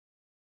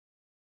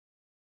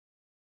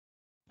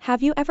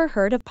Have you ever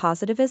heard of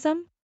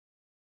positivism?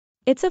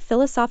 It's a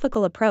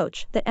philosophical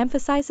approach that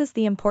emphasizes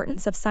the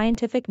importance of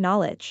scientific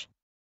knowledge.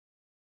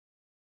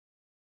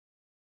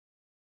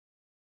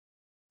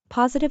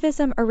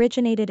 Positivism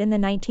originated in the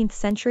 19th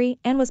century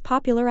and was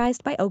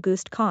popularized by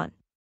Auguste Comte.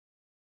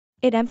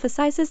 It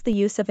emphasizes the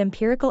use of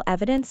empirical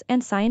evidence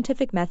and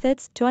scientific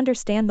methods to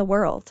understand the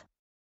world.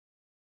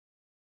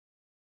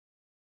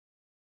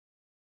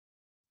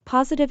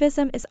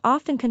 Positivism is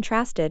often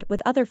contrasted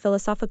with other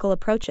philosophical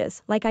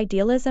approaches like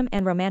idealism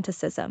and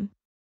romanticism.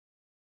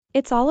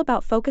 It's all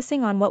about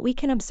focusing on what we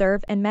can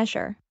observe and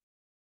measure.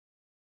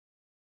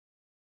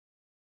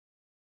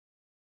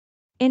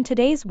 In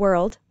today's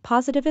world,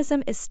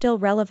 positivism is still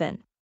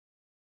relevant.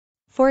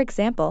 For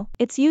example,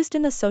 it's used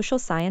in the social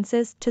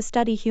sciences to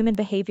study human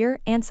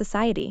behavior and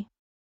society.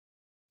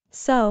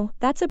 So,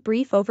 that's a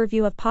brief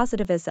overview of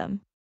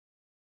positivism.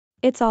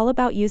 It's all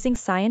about using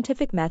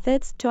scientific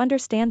methods to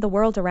understand the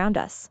world around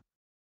us.